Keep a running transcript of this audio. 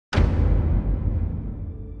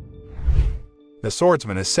The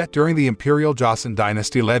Swordsman is set during the imperial Joseon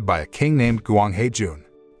Dynasty led by a king named Guanghae.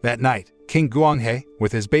 That night, King Guanghae,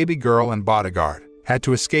 with his baby girl and bodyguard, had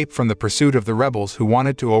to escape from the pursuit of the rebels who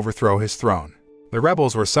wanted to overthrow his throne. The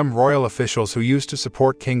rebels were some royal officials who used to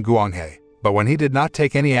support King Guanghae, but when he did not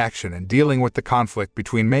take any action in dealing with the conflict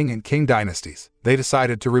between Ming and Qing dynasties, they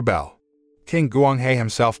decided to rebel. King Guanghae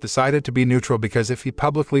himself decided to be neutral because if he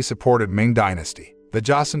publicly supported Ming dynasty, the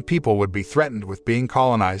Joseon people would be threatened with being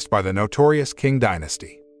colonized by the notorious Qing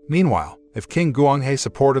dynasty. Meanwhile, if King Guanghae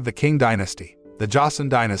supported the Qing dynasty, the Joseon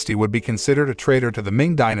dynasty would be considered a traitor to the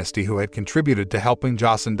Ming dynasty who had contributed to helping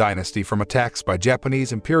Joseon dynasty from attacks by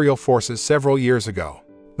Japanese imperial forces several years ago.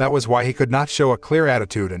 That was why he could not show a clear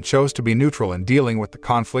attitude and chose to be neutral in dealing with the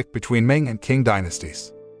conflict between Ming and Qing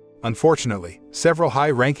dynasties. Unfortunately, several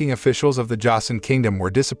high-ranking officials of the Joseon kingdom were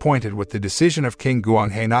disappointed with the decision of King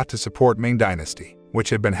Guanghae not to support Ming dynasty, which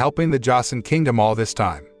had been helping the Joseon kingdom all this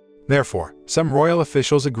time. Therefore, some royal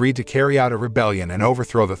officials agreed to carry out a rebellion and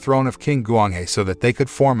overthrow the throne of King Guanghae so that they could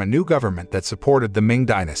form a new government that supported the Ming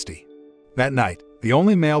dynasty. That night, the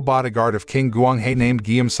only male bodyguard of King Guanghae named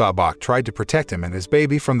Guillaume Sabak tried to protect him and his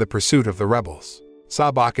baby from the pursuit of the rebels.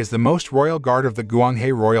 Sabak is the most royal guard of the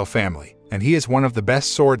Guanghae royal family, and he is one of the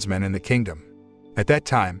best swordsmen in the kingdom. At that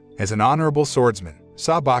time, as an honorable swordsman,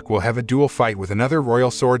 Sabak will have a duel fight with another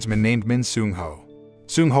royal swordsman named Seung Ho.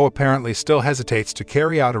 Seung Ho apparently still hesitates to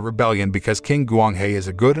carry out a rebellion because King Guanghae is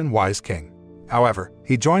a good and wise king. However,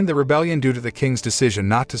 he joined the rebellion due to the king's decision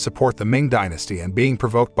not to support the Ming dynasty and being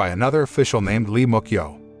provoked by another official named Li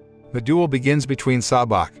Mukyo. The duel begins between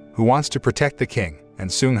Sabak, who wants to protect the king, and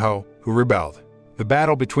Seung Ho, who rebelled. The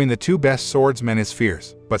battle between the two best swordsmen is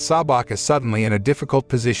fierce, but Sabak is suddenly in a difficult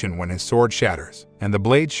position when his sword shatters, and the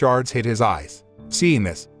blade shards hit his eyes. Seeing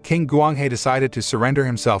this, King Guanghae decided to surrender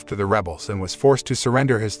himself to the rebels and was forced to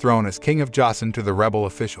surrender his throne as king of Joseon to the rebel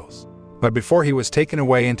officials. But before he was taken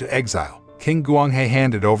away into exile, King Guanghae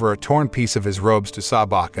handed over a torn piece of his robes to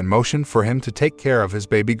Sabak and motioned for him to take care of his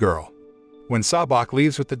baby girl. When Sabak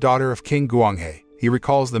leaves with the daughter of King Guanghae, he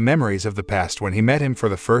recalls the memories of the past when he met him for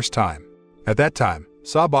the first time. At that time,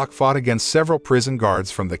 Sabak fought against several prison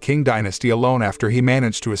guards from the Qing dynasty alone after he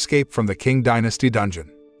managed to escape from the Qing dynasty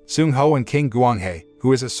dungeon. Seung Ho and King Guanghae,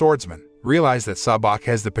 who is a swordsman, realize that Sabak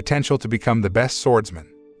has the potential to become the best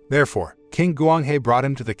swordsman. Therefore, King Guanghae brought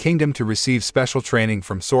him to the kingdom to receive special training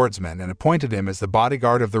from swordsmen and appointed him as the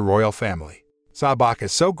bodyguard of the royal family. Sabak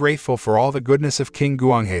is so grateful for all the goodness of King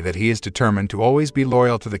Guanghae that he is determined to always be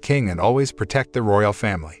loyal to the king and always protect the royal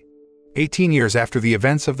family. 18 years after the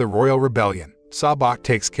events of the royal rebellion, Sabak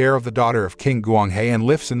takes care of the daughter of King Guanghae and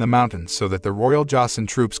lives in the mountains so that the royal Joseon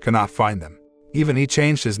troops cannot find them. Even he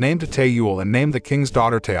changed his name to Tae Yul and named the king's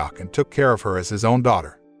daughter Taeok and took care of her as his own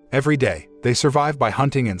daughter. Every day, they survive by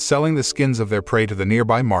hunting and selling the skins of their prey to the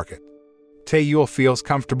nearby market. Tae Yul feels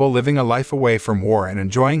comfortable living a life away from war and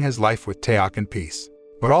enjoying his life with Taeok in peace.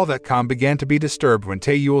 But all that calm began to be disturbed when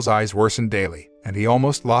Tae Yul's eyes worsened daily, and he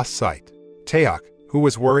almost lost sight. Taeok, who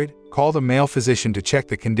was worried, called a male physician to check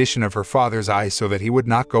the condition of her father's eyes so that he would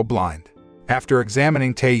not go blind. After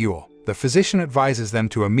examining Tae Yul, the physician advises them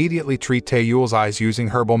to immediately treat Tae Yul's eyes using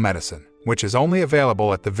herbal medicine, which is only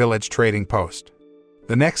available at the village trading post.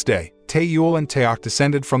 The next day, Tae Yul and Taeok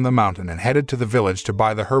descended from the mountain and headed to the village to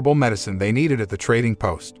buy the herbal medicine they needed at the trading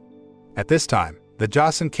post. At this time, the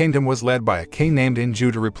Joseon kingdom was led by a king named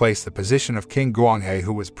Inju to replace the position of King Guanghae,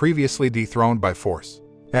 who was previously dethroned by force.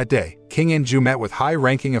 That day, King Inju met with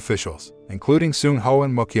high-ranking officials, including Seung Ho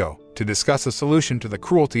and Mukyo, to discuss a solution to the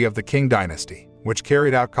cruelty of the Qing dynasty, which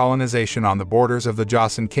carried out colonization on the borders of the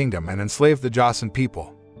Joseon kingdom and enslaved the Joseon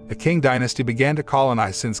people. The Qing dynasty began to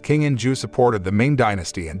colonize since King Inju supported the Ming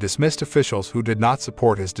dynasty and dismissed officials who did not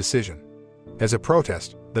support his decision. As a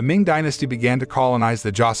protest, the Ming dynasty began to colonize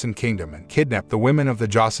the Joseon kingdom and kidnap the women of the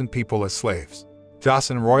Joseon people as slaves.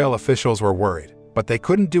 Joseon royal officials were worried, but they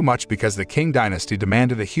couldn't do much because the Qing dynasty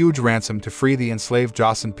demanded a huge ransom to free the enslaved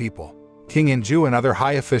Joseon people. King Inju and other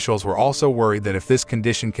high officials were also worried that if this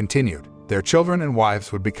condition continued, their children and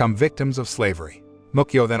wives would become victims of slavery.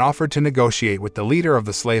 Mukyo then offered to negotiate with the leader of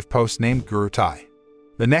the slave post named Gurutai.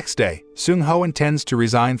 The next day, Seung Ho intends to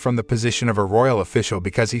resign from the position of a royal official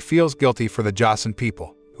because he feels guilty for the Joseon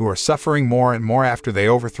people, who are suffering more and more after they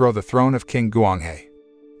overthrow the throne of King Guanghae.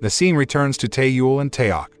 The scene returns to Tae Yul and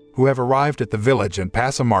Taeok, who have arrived at the village and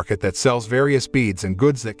pass a market that sells various beads and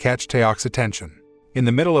goods that catch Taeok's attention. In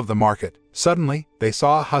the middle of the market, suddenly, they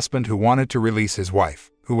saw a husband who wanted to release his wife,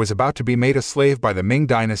 who was about to be made a slave by the Ming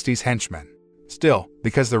dynasty's henchmen. Still,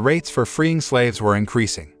 because the rates for freeing slaves were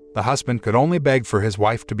increasing, the husband could only beg for his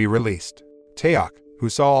wife to be released. Taeok, who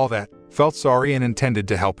saw all that, felt sorry and intended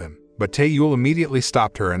to help him, but Tae Yul immediately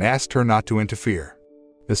stopped her and asked her not to interfere.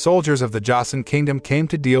 The soldiers of the Joseon kingdom came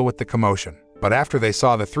to deal with the commotion, but after they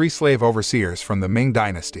saw the 3 slave overseers from the Ming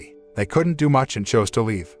dynasty, they couldn't do much and chose to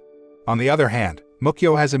leave. On the other hand,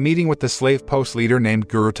 Mukyo has a meeting with the slave post leader named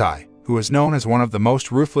Gurutai, who is known as one of the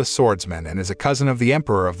most ruthless swordsmen and is a cousin of the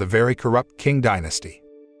emperor of the very corrupt Qing Dynasty.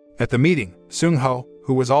 At the meeting, Seung Ho,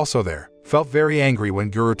 who was also there, felt very angry when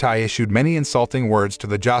Gurutai issued many insulting words to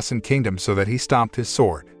the Joseon kingdom so that he stomped his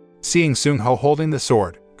sword. Seeing Seung Ho holding the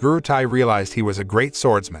sword, Gurutai realized he was a great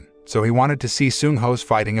swordsman, so he wanted to see Seung Ho's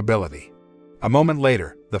fighting ability. A moment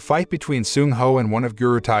later, the fight between Seung Ho and one of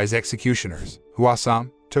Gurutai's executioners,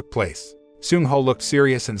 Hwasam, took place. Seung Ho looked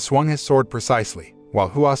serious and swung his sword precisely,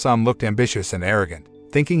 while Hwasam looked ambitious and arrogant,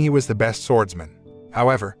 thinking he was the best swordsman.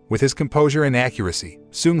 However, with his composure and accuracy,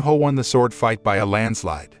 Seung Ho won the sword fight by a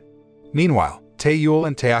landslide. Meanwhile, Tae Yul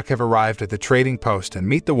and Taeak have arrived at the trading post and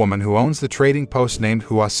meet the woman who owns the trading post named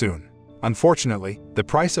Hwasun. Unfortunately, the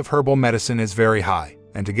price of herbal medicine is very high,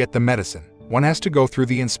 and to get the medicine, one has to go through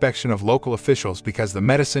the inspection of local officials because the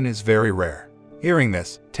medicine is very rare. Hearing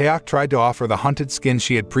this, Taeak tried to offer the hunted skin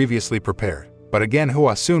she had previously prepared, but again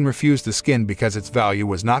Hwasun refused the skin because its value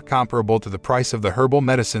was not comparable to the price of the herbal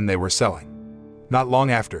medicine they were selling. Not long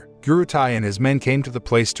after, Gurutai and his men came to the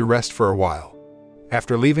place to rest for a while.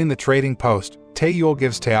 After leaving the trading post, Tae Yul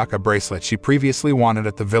gives Taeak a bracelet she previously wanted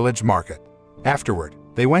at the village market. Afterward,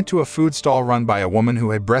 they went to a food stall run by a woman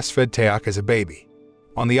who had breastfed Taeak as a baby.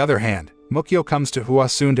 On the other hand, Mukyo comes to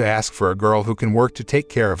Hwasun to ask for a girl who can work to take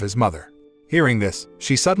care of his mother. Hearing this,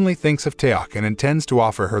 she suddenly thinks of Taeak and intends to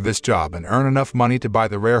offer her this job and earn enough money to buy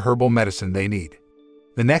the rare herbal medicine they need.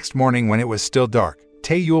 The next morning when it was still dark,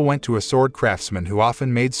 Tae Yul went to a sword craftsman who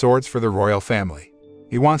often made swords for the royal family.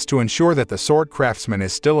 He wants to ensure that the sword craftsman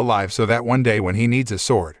is still alive so that one day when he needs a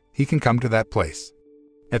sword, he can come to that place.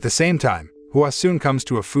 At the same time, Hwasun comes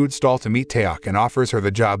to a food stall to meet Taeak and offers her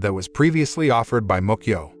the job that was previously offered by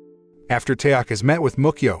Mukyo. After Taeak has met with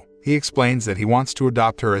Mukyo, he explains that he wants to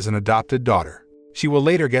adopt her as an adopted daughter. She will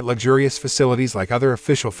later get luxurious facilities like other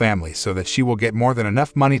official families so that she will get more than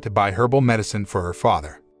enough money to buy herbal medicine for her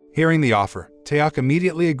father. Hearing the offer, Taeak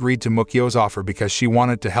immediately agreed to Mukyo's offer because she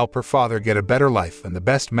wanted to help her father get a better life and the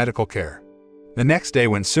best medical care. The next day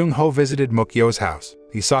when Seung Ho visited Mukyo's house,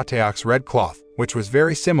 he saw Taeak's red cloth, which was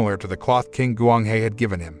very similar to the cloth King Guanghae had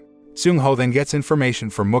given him. Seung Ho then gets information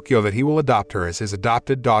from Mukyo that he will adopt her as his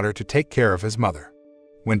adopted daughter to take care of his mother.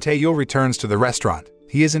 When Tae Yul returns to the restaurant,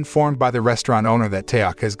 he is informed by the restaurant owner that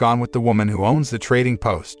Taeak has gone with the woman who owns the trading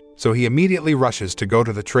post, so he immediately rushes to go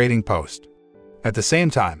to the trading post. At the same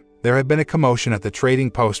time, there had been a commotion at the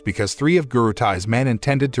trading post because 3 of Gurutai's men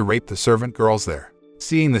intended to rape the servant girls there.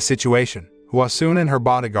 Seeing the situation, Hwasun and her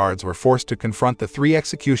bodyguards were forced to confront the 3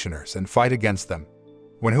 executioners and fight against them.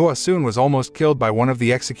 When Hwasun was almost killed by one of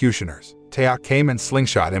the executioners, Taeak came and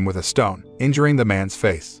slingshot him with a stone, injuring the man's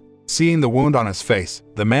face. Seeing the wound on his face,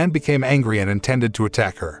 the man became angry and intended to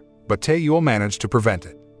attack her, but Tae Yul managed to prevent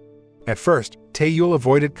it. At first, Tae Yul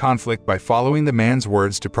avoided conflict by following the man's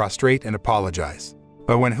words to prostrate and apologize.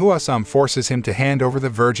 But when Hwasam forces him to hand over the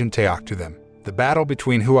virgin Taeak to them, the battle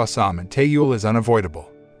between Hwasam and Tae Yul is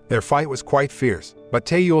unavoidable. Their fight was quite fierce, but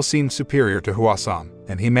Tae Yul seemed superior to Hwasam,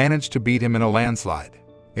 and he managed to beat him in a landslide.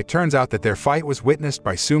 It turns out that their fight was witnessed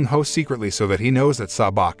by Seung Ho secretly so that he knows that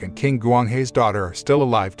Sabak and King Guanghae's daughter are still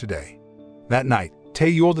alive today. That night,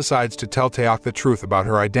 Tae Yul decides to tell Taeak the truth about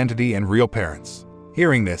her identity and real parents.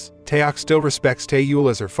 Hearing this, Taeak still respects Tae Yul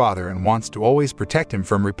as her father and wants to always protect him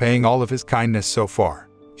from repaying all of his kindness so far.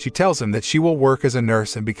 She tells him that she will work as a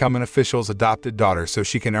nurse and become an official's adopted daughter so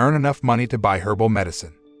she can earn enough money to buy herbal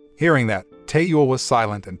medicine. Hearing that, Tae Yul was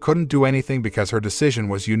silent and couldn't do anything because her decision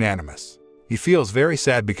was unanimous. He feels very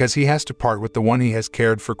sad because he has to part with the one he has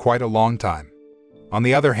cared for quite a long time. On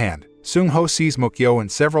the other hand, Seung Ho sees Mukyo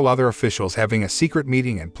and several other officials having a secret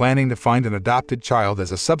meeting and planning to find an adopted child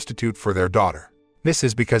as a substitute for their daughter. This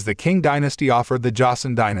is because the Qing Dynasty offered the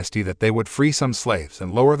Joseon Dynasty that they would free some slaves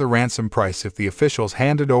and lower the ransom price if the officials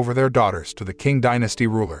handed over their daughters to the Qing Dynasty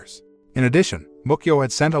rulers. In addition, Mukyo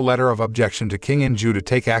had sent a letter of objection to King Inju to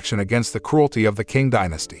take action against the cruelty of the Qing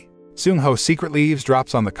Dynasty. Seung Ho secretly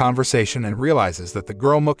eavesdrops on the conversation and realizes that the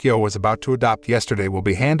girl Mukyo was about to adopt yesterday will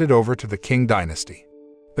be handed over to the Qing Dynasty.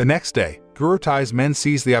 The next day, Gurutai's men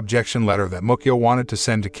seize the objection letter that Mukyo wanted to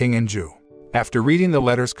send to King Inju. After reading the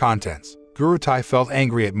letter's contents, Gurutai felt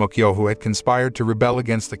angry at Mukyo who had conspired to rebel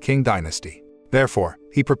against the Qing Dynasty. Therefore,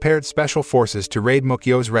 he prepared special forces to raid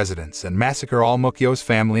Mukyo's residence and massacre all Mukyo's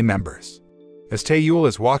family members. As Tae Yul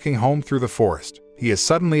is walking home through the forest, he is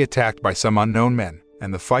suddenly attacked by some unknown men,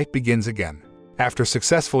 and the fight begins again. After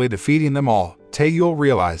successfully defeating them all, Tae Yul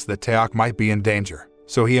realized that Taeak might be in danger,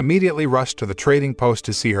 so he immediately rushed to the trading post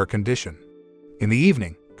to see her condition. In the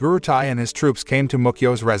evening, Gurutai and his troops came to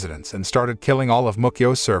Mukyo's residence and started killing all of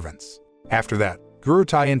Mukyo's servants. After that,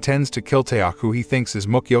 Gurutai intends to kill Taeok, who he thinks is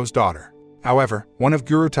Mukyo's daughter. However, one of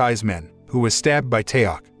Gurutai's men, who was stabbed by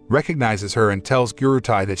Taeok, recognizes her and tells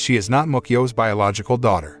Gurutai that she is not Mukyo's biological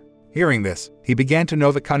daughter. Hearing this, he began to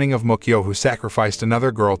know the cunning of Mukyo, who sacrificed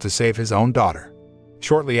another girl to save his own daughter.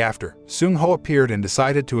 Shortly after, Seung Ho appeared and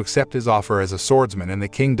decided to accept his offer as a swordsman in the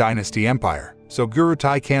Qing Dynasty Empire, so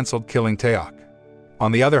Gurutai cancelled killing Taeok.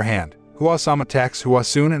 On the other hand, Hwasam attacks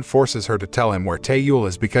Hwasun and forces her to tell him where Tae Yul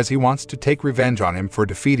is because he wants to take revenge on him for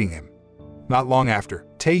defeating him. Not long after,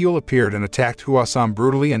 Tae Yul appeared and attacked Hwasam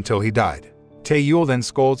brutally until he died. Tae Yul then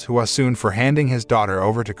scolds Hwasun for handing his daughter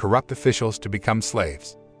over to corrupt officials to become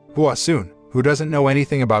slaves. Hwasun, who doesn't know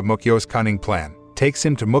anything about Mukyo's cunning plan, takes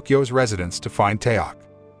him to Mukyo's residence to find Taeok.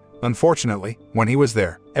 Unfortunately, when he was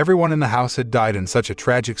there, everyone in the house had died in such a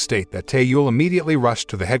tragic state that Tae Yul immediately rushed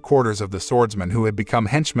to the headquarters of the swordsmen who had become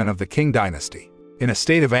henchmen of the Qing Dynasty. In a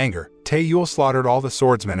state of anger, Tae Yul slaughtered all the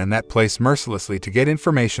swordsmen in that place mercilessly to get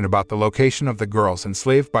information about the location of the girls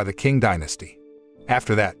enslaved by the Qing Dynasty.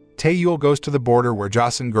 After that, Tae Yul goes to the border where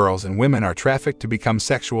Joseon girls and women are trafficked to become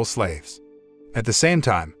sexual slaves. At the same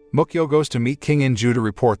time, Mukyo goes to meet King Inju to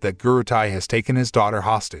report that Gurutai has taken his daughter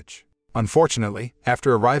hostage. Unfortunately,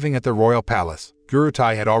 after arriving at the royal palace,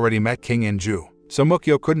 Gurutai had already met King Inju, so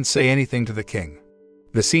Mukyo couldn't say anything to the king.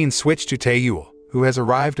 The scene switched to Tae Yul, who has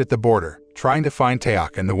arrived at the border, trying to find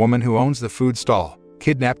Taeok and the woman who owns the food stall,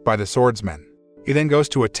 kidnapped by the swordsmen. He then goes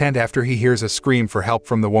to a tent after he hears a scream for help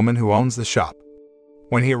from the woman who owns the shop.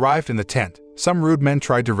 When he arrived in the tent, some rude men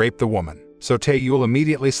tried to rape the woman, so Tae Yul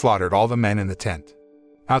immediately slaughtered all the men in the tent.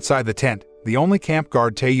 Outside the tent, the only camp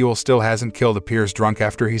guard Tae Yul still hasn't killed appears drunk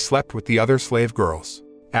after he slept with the other slave girls.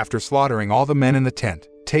 After slaughtering all the men in the tent,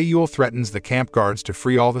 Tae Yul threatens the camp guards to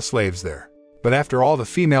free all the slaves there. But after all the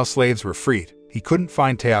female slaves were freed, he couldn't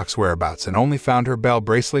find Taeok's whereabouts and only found her bell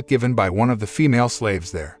bracelet given by one of the female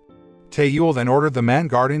slaves there. Tae Yul then ordered the man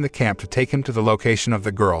guarding the camp to take him to the location of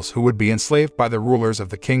the girls who would be enslaved by the rulers of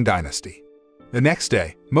the Qing Dynasty. The next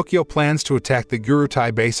day, Mukyo plans to attack the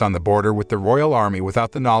Gurutai base on the border with the royal army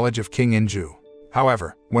without the knowledge of King Inju.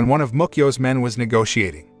 However, when one of Mukyo's men was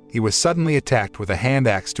negotiating, he was suddenly attacked with a hand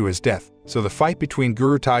axe to his death, so the fight between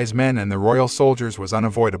Gurutai's men and the royal soldiers was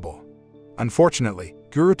unavoidable. Unfortunately,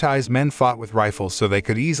 Gurutai's men fought with rifles so they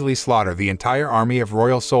could easily slaughter the entire army of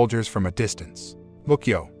royal soldiers from a distance.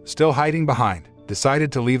 Mukyo, still hiding behind,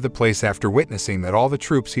 decided to leave the place after witnessing that all the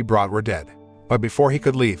troops he brought were dead. But before he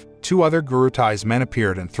could leave, two other Gurutai's men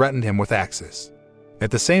appeared and threatened him with axes. At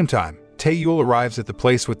the same time, Tae Yul arrives at the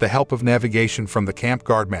place with the help of navigation from the camp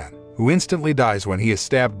guard man, who instantly dies when he is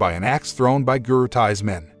stabbed by an axe thrown by Gurutai's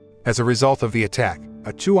men. As a result of the attack,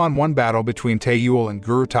 a 2-on-1 battle between Tae Yul and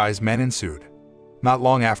Gurutai's men ensued. Not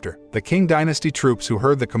long after, the Qing Dynasty troops who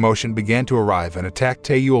heard the commotion began to arrive and attacked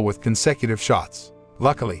Tae Yul with consecutive shots.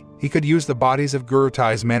 Luckily, he could use the bodies of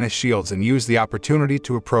Gurutai's men as shields and use the opportunity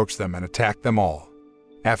to approach them and attack them all.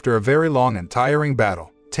 After a very long and tiring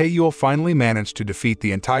battle, Tae Yul finally managed to defeat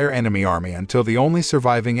the entire enemy army until the only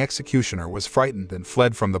surviving executioner was frightened and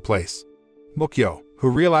fled from the place. Mukyo, who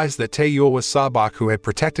realized that Tae Yul was Sabak who had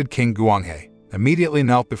protected King Guanghe, immediately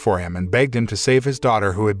knelt before him and begged him to save his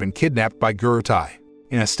daughter who had been kidnapped by Gurutai.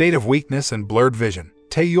 In a state of weakness and blurred vision,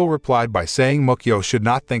 Tae Yul replied by saying Mukyo should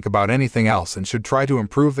not think about anything else and should try to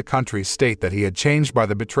improve the country's state that he had changed by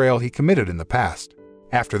the betrayal he committed in the past.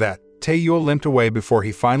 After that, Tae Yul limped away before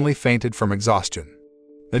he finally fainted from exhaustion.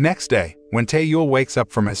 The next day, when Tae Yul wakes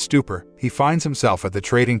up from his stupor, he finds himself at the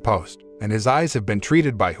trading post, and his eyes have been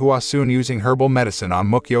treated by Hwasun using herbal medicine on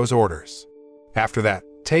Mukyo's orders. After that,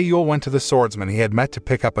 Tae Yul went to the swordsman he had met to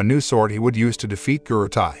pick up a new sword he would use to defeat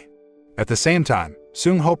Gurutai. At the same time,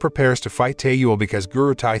 Seung Ho prepares to fight Tae Yul because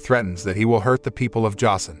Gurutai threatens that he will hurt the people of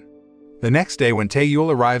Joseon. The next day when Tae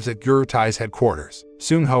Yul arrives at Gurutai's headquarters,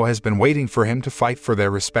 Seung Ho has been waiting for him to fight for their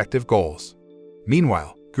respective goals.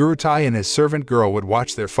 Meanwhile, Gurutai and his servant girl would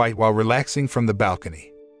watch their fight while relaxing from the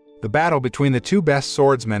balcony. The battle between the two best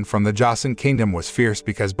swordsmen from the Joseon kingdom was fierce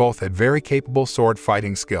because both had very capable sword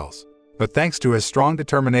fighting skills. But thanks to his strong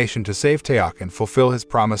determination to save Taeok and fulfill his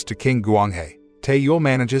promise to King Guanghe, Tae Yul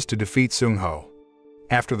manages to defeat Seung Ho.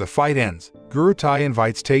 After the fight ends, Gurutai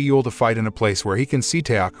invites Tae Yul to fight in a place where he can see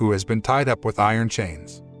Taeok who has been tied up with iron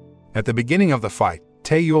chains. At the beginning of the fight,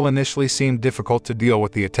 Tae Yul initially seemed difficult to deal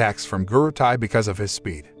with the attacks from Gurutai because of his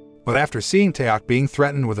speed. But after seeing Taeok being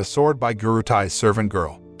threatened with a sword by Gurutai's servant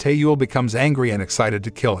girl, Tae Yul becomes angry and excited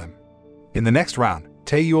to kill him. In the next round,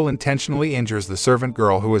 Tae Yul intentionally injures the servant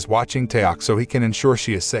girl who is watching Taeok so he can ensure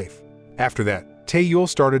she is safe. After that, Tae Yul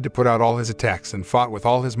started to put out all his attacks and fought with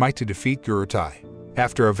all his might to defeat Gurutai.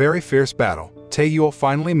 After a very fierce battle, Tae Yul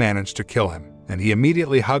finally managed to kill him, and he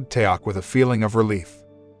immediately hugged Taeok with a feeling of relief.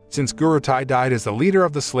 Since Gurutai died as the leader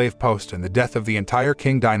of the slave post and the death of the entire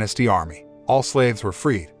Qing Dynasty army, all slaves were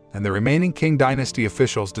freed, and the remaining Qing Dynasty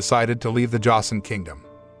officials decided to leave the Joseon kingdom.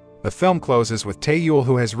 The film closes with Tae Yul,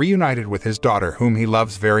 who has reunited with his daughter, whom he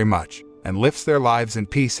loves very much, and lives their lives in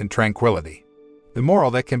peace and tranquility. The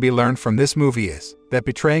moral that can be learned from this movie is that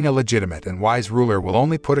betraying a legitimate and wise ruler will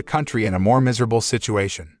only put a country in a more miserable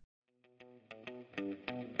situation.